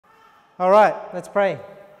All right, let's pray.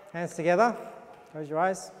 Hands together. Close your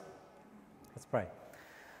eyes. Let's pray.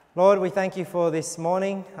 Lord, we thank you for this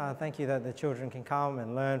morning. Thank you that the children can come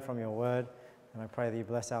and learn from your word. And I pray that you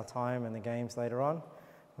bless our time and the games later on.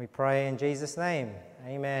 We pray in Jesus' name.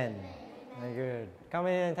 Amen. Very good. Come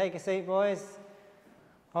in and take a seat, boys.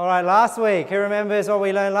 All right, last week. Who remembers what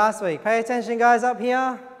we learned last week? Pay attention, guys, up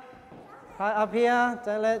here. Up here.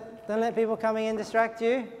 Don't let people coming in distract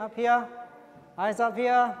you. Up here. Eyes up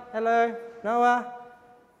here. Hello. Noah.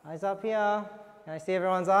 Eyes up here. Can I see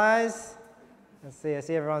everyone's eyes? Let's see. I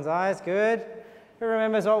see everyone's eyes. Good. Who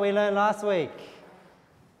remembers what we learned last week?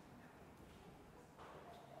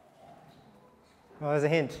 Well, there's a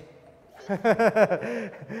hint.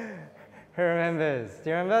 Who remembers? Do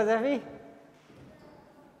you remember, Zephy?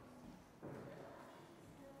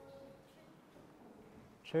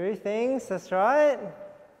 True things, that's right.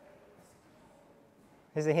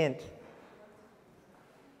 Here's a hint.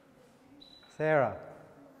 Sarah.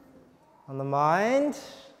 On the mind,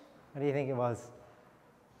 what do you think it was?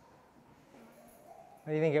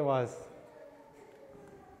 What do you think it was?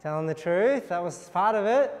 Telling the truth, that was part of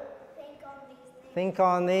it. Think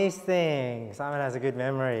on these things. Simon has a good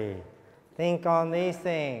memory. Think on these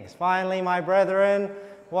things. Finally, my brethren,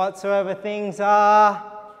 whatsoever things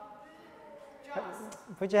are.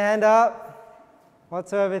 Put your hand up.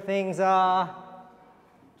 Whatsoever things are.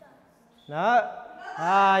 No?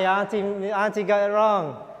 Your auntie got it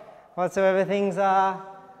wrong. Whatsoever things are.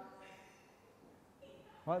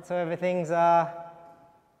 Whatsoever things are.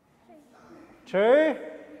 True?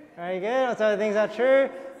 Very good. Whatsoever things are true.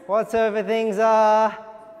 Whatsoever things are.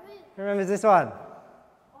 Who remembers this one?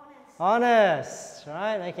 Honest.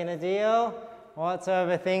 Right? Making a deal.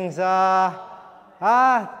 Whatsoever things are.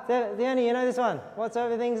 Leonie, you know this one.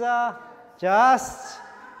 Whatsoever things are just.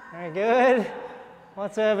 Very good.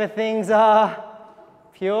 Whatsoever things are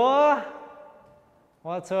pure.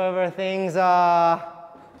 Whatsoever things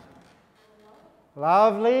are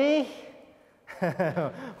lovely.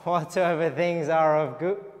 Whatsoever things are of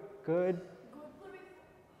good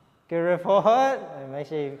report. Make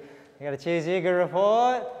sure you got to choose your good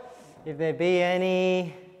report. If there be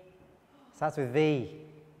any, starts with V.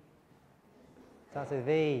 Starts with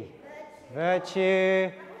V.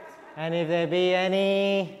 Virtue. And if there be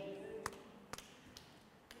any,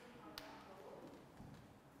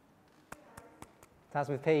 starts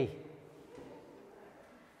with P.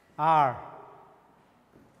 R.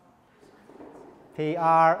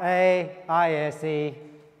 Praise.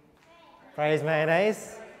 Praise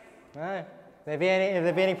mayonnaise. No. If there be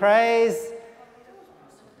any praise,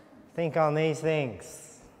 think on these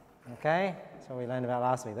things. Okay? That's what we learned about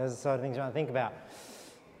last week. Those are the sort of things you want to think about.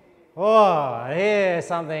 Oh, here's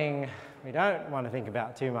something we don't want to think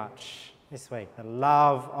about too much this week. The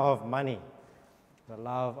love of money. The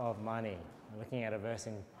love of money. We're looking at a verse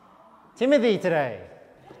in Timothy today.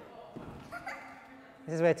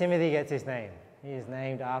 This is where Timothy gets his name. He is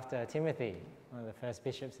named after Timothy, one of the first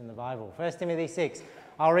bishops in the Bible. 1 Timothy 6.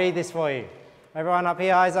 I'll read this for you. Everyone up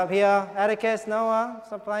here, eyes up here. Atticus, Noah,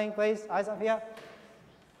 stop playing, please. Eyes up here.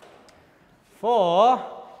 For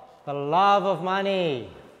the love of money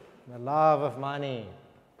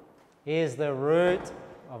is the root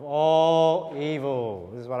of all evil.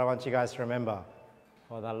 This is what I want you guys to remember.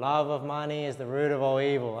 For the love of money is the root of all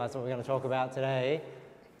evil. That's what we're going to talk about today.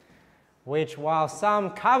 Which while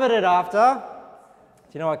some coveted after,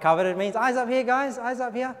 do you know what coveted means? Eyes up here, guys. Eyes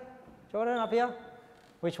up here. Jordan, up here.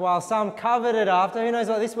 Which while some coveted after, who knows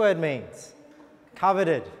what this word means?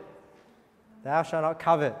 Coveted. Thou shalt not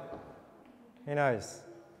covet. Who knows?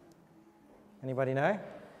 Anybody know?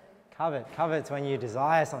 Covet. Covet's when you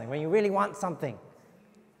desire something, when you really want something.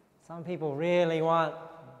 Some people really want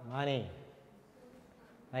money.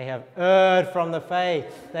 They have erred from the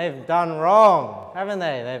faith. They've done wrong, haven't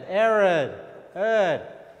they? They've erred,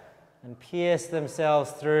 and pierced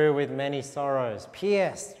themselves through with many sorrows.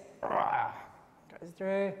 Pierced. Goes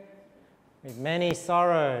through with many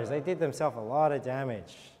sorrows. They did themselves a lot of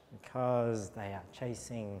damage because they are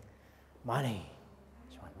chasing money.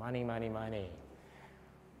 Money.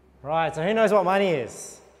 Right, so who knows what money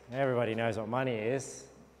is? Everybody knows what money is.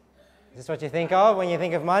 Is this what you think of when you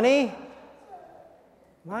think of money?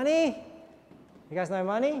 Money? You guys know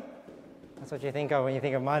money? That's what you think of when you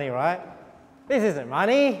think of money, right? This isn't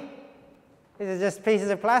money. This is just pieces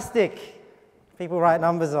of plastic people write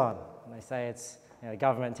numbers on. And they say it's, the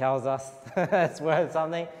government tells us it's worth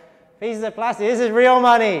something. Pieces of plastic. This is real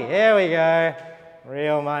money. Here we go.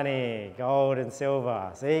 Real money. Gold and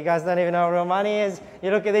silver. See, you guys don't even know what real money is.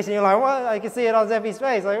 You look at this and you're like, what? I can see it on Zeffy's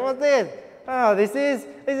face. Like, what's this? Oh, this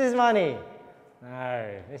is money.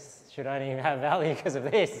 No, this should only have value because of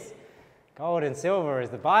this. Gold and silver is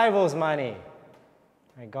the Bible's money.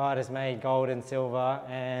 And God has made gold and silver,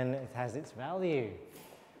 and it has its value.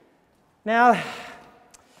 Now,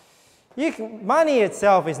 money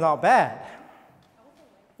itself is not bad.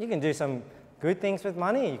 You can do some good things with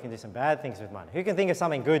money, you can do some bad things with money. Who can think of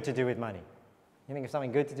something good to do with money? You think of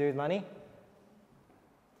something good to do with money?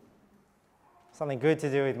 Something good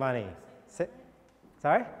to do with money.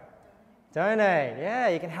 Sorry? Donate. Yeah,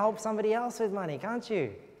 you can help somebody else with money, can't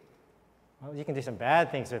you? Well, you can do some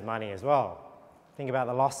bad things with money as well. Think about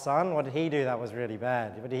the lost son. What did he do that was really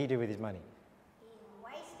bad? What did he do with his money?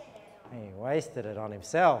 He wasted it on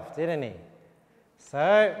himself, didn't he?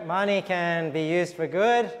 So money can be used for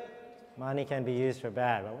good, money can be used for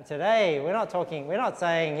bad. But today we're not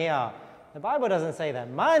saying here, the Bible doesn't say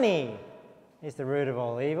that money is the root of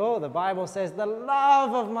all evil. The Bible says the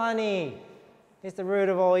love of money is the root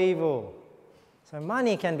of all evil. So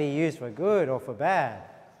money can be used for good or for bad.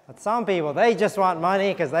 But some people, they just want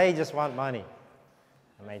money because they just want money.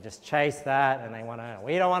 And they just chase that and they want to,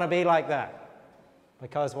 we don't want to be like that.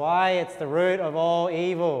 Because why? It's the root of all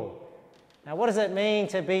evil. Now what does it mean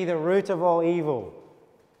to be the root of all evil?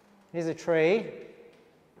 Here's a tree.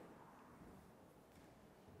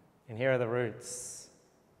 And here are the roots.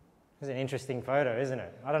 It's an interesting photo, isn't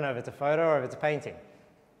it? I don't know if it's a photo or if it's a painting.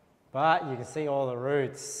 But you can see all the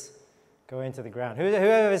roots go into the ground.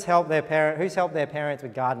 Who's helped their parents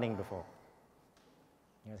with gardening before?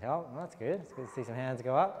 You guys help? Oh, that's good. It's good to see some hands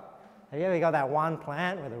go up. Have you ever got that one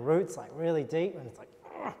plant where the roots like really deep and it's like,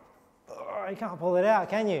 you can't pull it out,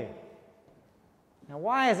 can you? Now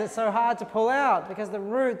why is it so hard to pull out? Because the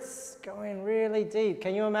roots go in really deep.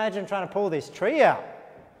 Can you imagine trying to pull this tree out?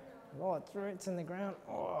 Oh, it's roots in the ground.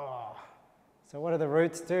 Oh. So what do the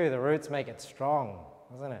roots do? The roots make it strong,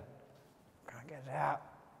 doesn't it? Can't get it out.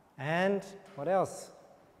 And what else?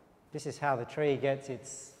 This is how the tree gets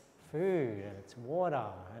its food and its water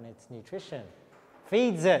and its nutrition.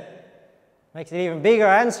 Feeds it. Makes it even bigger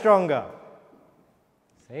and stronger.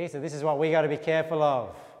 See, so this is what we got to be careful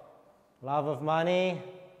of. Love of money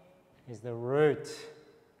is the root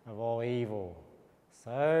of all evil.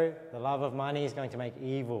 So the love of money is going to make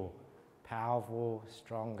evil powerful,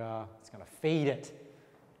 stronger. It's going to feed it,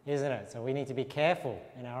 isn't it? So we need to be careful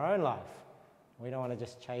in our own life. We don't want to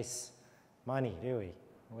just chase money, do we?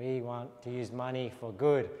 We want to use money for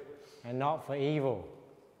good and not for evil.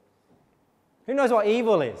 Who knows what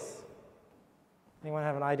evil is? Anyone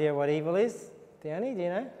have an idea what evil is? Dione, do you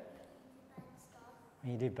know?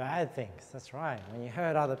 When you do bad things, that's right. When you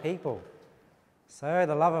hurt other people. So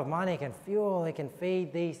the love of money can fuel, it can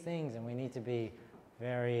feed these things, and we need to be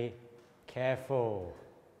very careful.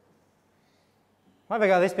 What have I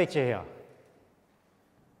got this picture here?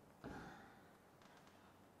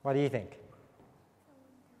 What do you think?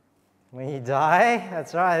 When you die,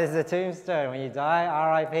 that's right, this is a tombstone. When you die,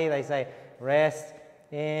 R.I.P., they say, rest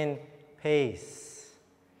in peace.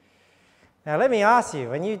 Now let me ask you,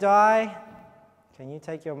 when you die, can you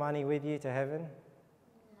take your money with you to heaven?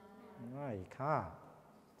 No, you can't.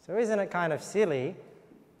 So isn't it kind of silly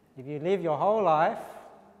if you live your whole life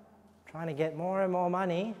trying to get more and more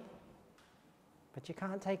money, but you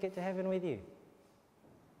can't take it to heaven with you?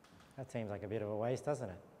 That seems like a bit of a waste, doesn't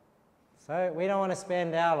it? So we don't want to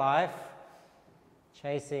spend our life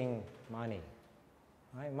chasing money.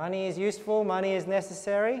 Right? Money is useful, money is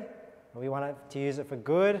necessary, but we want to use it for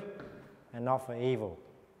good and not for evil.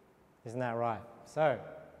 Isn't that right? So,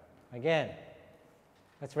 again,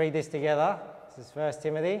 let's read this together. This is 1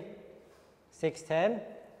 Timothy 6:10.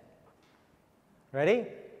 Ready?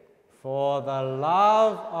 For the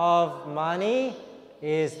love of money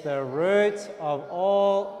is the root of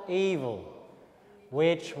all evil,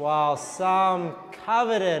 which while some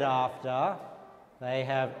coveted after, they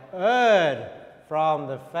have erred from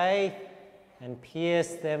the faith and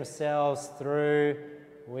pierced themselves through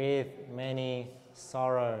with many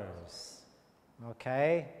sorrows.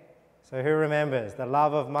 Okay? So who remembers? The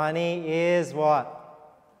love of money is what?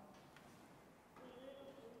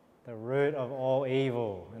 The root of all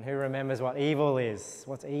evil. And who remembers what evil is?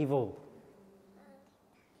 What's evil?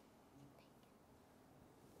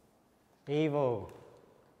 Evil.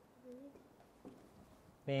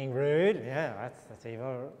 Being rude. Yeah, that's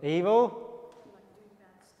evil. Evil?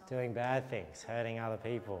 Doing bad things, hurting other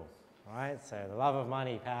people. Right? So the love of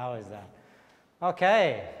money powers that.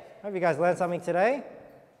 Okay. Hope you guys learned something today.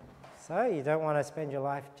 So you don't want to spend your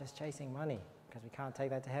life just chasing money, because we can't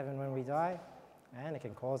take that to heaven when we die, and it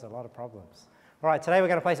can cause a lot of problems. All right, today we're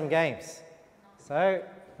going to play some games. So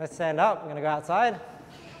let's stand up. We're going to go outside.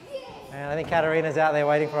 And I think Katarina's out there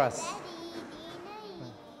waiting for us.